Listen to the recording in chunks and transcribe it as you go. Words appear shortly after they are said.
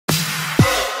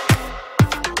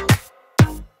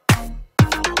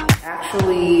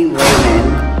Actually raining,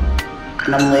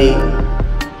 and I'm late.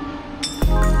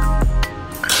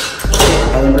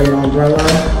 I didn't bring an umbrella.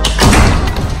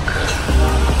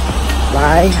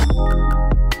 Bye.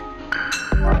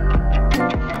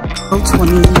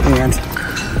 20 and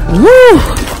woo!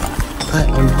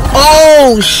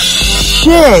 Oh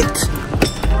shit!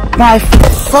 My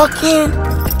fucking,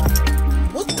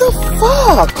 what the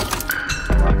fuck?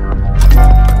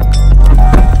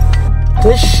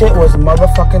 This shit was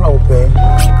motherfucking open.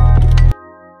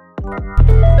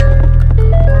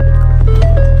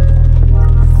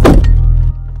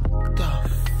 The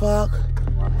fuck?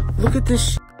 Look at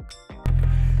this shit.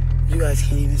 You guys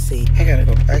can't even see. I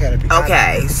gotta be.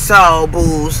 Okay, so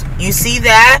boos, you see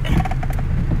that?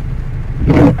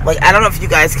 Like, I don't know if you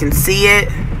guys can see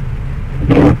it.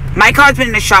 My car's been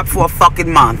in the shop for a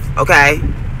fucking month, okay?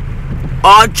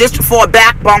 All just for a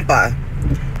back bumper.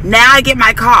 Now I get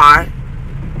my car,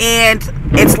 and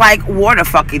it's like water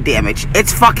fucking damage.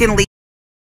 It's fucking leaking.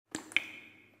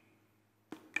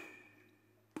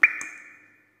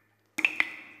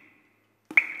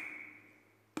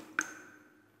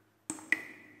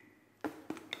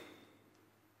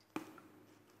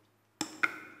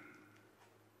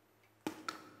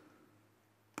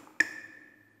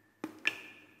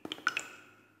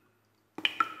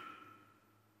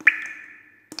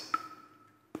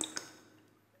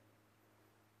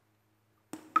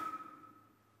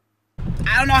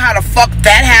 I don't know how the fuck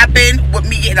that happened with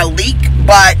me getting a leak,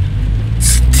 but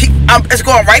it's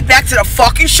going right back to the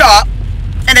fucking shop,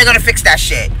 and they're gonna fix that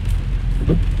shit.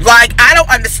 Like, I don't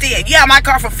understand. Yeah, my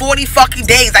car for 40 fucking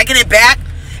days. I get it back,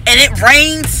 and it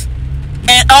rains,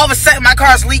 and all of a sudden my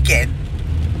car's leaking.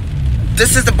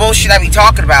 This is the bullshit I be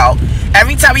talking about.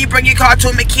 Every time you bring your car to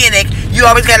a mechanic, you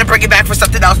always gotta bring it back for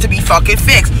something else to be fucking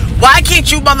fixed. Why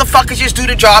can't you motherfuckers just do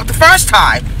the job the first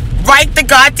time? Right the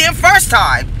goddamn first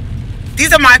time.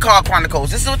 These are my car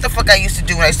chronicles. This is what the fuck I used to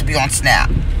do when I used to be on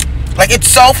Snap. Like, it's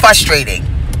so frustrating.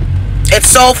 It's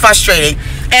so frustrating.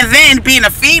 And then, being a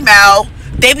female,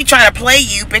 they be trying to play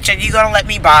you, bitch, and you gonna let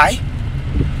me buy?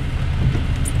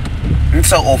 I'm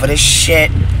so over this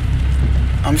shit.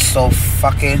 I'm so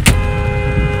fucking...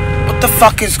 What the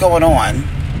fuck is going on?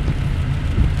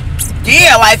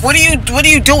 Yeah, like, what are you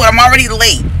doing? I'm already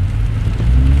late.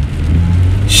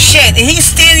 Shit, and he's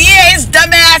still... Yeah, his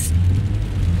dumbass...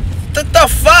 What the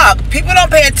fuck? People don't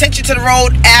pay attention to the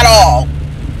road at all.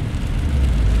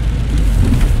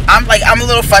 I'm a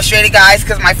little frustrated, guys,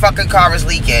 because my fucking car is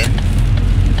leaking.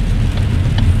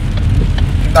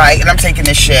 Like, and I'm taking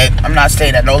this shit. I'm not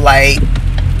staying at no light.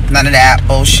 None of that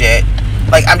bullshit.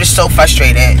 Like, I'm just so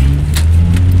frustrated.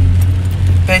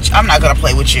 Bitch, I'm not gonna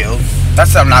play with you.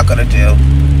 That's what I'm not gonna do.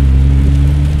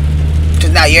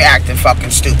 Because now you're acting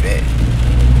fucking stupid.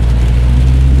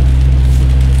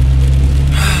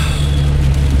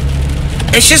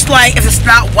 It's just like, if it's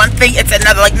not one thing, it's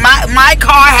another. Like, my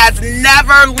car has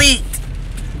never leaked.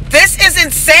 This is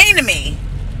insane to me.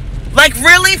 Like,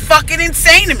 really fucking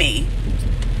insane to me.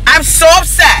 I'm so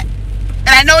upset. And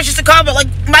I know it's just a car, but like,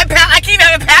 I can't even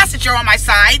have a passenger on my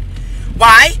side.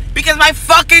 Why? Because my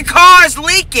fucking car is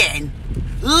leaking.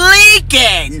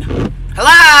 Leaking.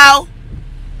 Hello?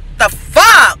 The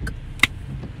fuck?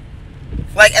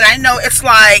 Like, and I know it's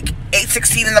like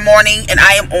 8:16 in the morning, and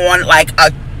I am on like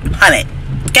a 100.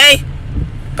 Okay?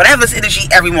 But I have this energy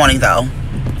every morning, though.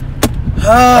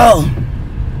 Oh.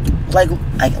 Like,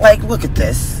 look at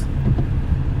this.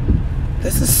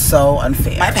 This is so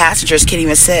unfair. My passengers can't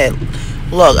even sit.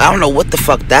 Look, I don't know what the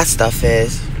fuck that stuff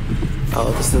is.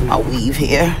 Oh, this is my weave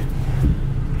here.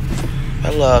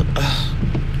 But look.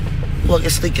 Look,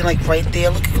 it's leaking like right there.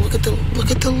 Look at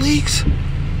the leaks.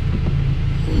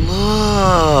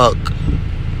 Look.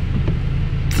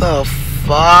 The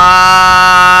fuck?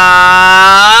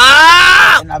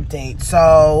 An update.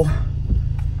 So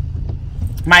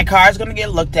my car is gonna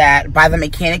get looked at by the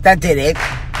mechanic that did it,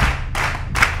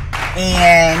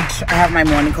 and I have my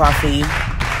morning coffee.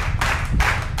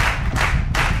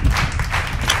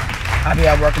 I'll be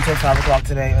at work until 5 o'clock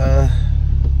today.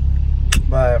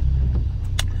 But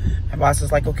my boss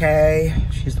is like, okay,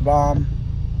 she's the bomb.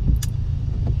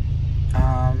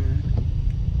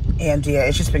 And yeah,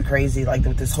 it's just been crazy, like,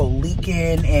 with this whole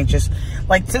leaking, and just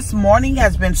like this morning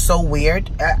has been so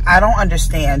weird. I don't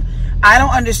understand. I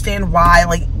don't understand why.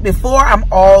 Like, before, I'm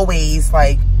always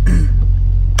like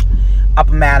up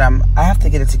and at 'em. I have to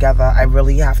get it together. I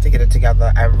really have to get it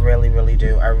together. I really, really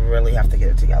do. I really have to get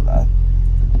it together.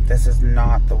 This is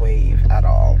not the wave at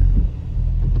all.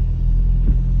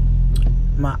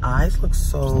 My eyes look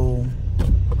so,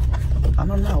 I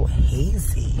don't know,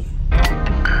 hazy. I'm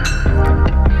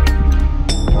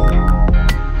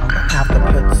gonna have to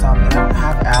put some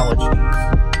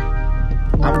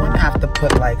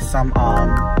put like some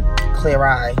clear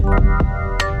eye,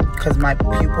 because my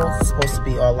pupil is supposed to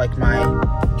be all like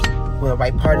the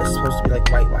right part is supposed to be like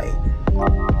white.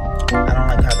 I don't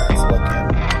like how that's looking.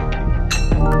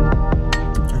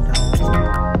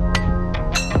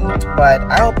 But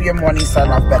I hope your morning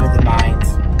started off better than mine.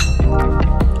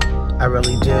 I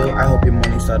really do. I hope your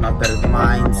morning started off better than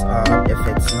mine. If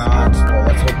it's not, well,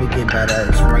 let's hope it get better.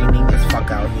 It's raining as fuck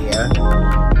out here,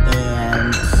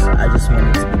 and I just want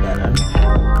it to be better.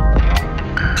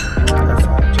 That's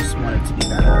all. I just want it to be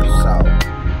better. So,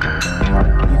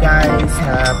 you guys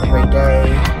have a great day.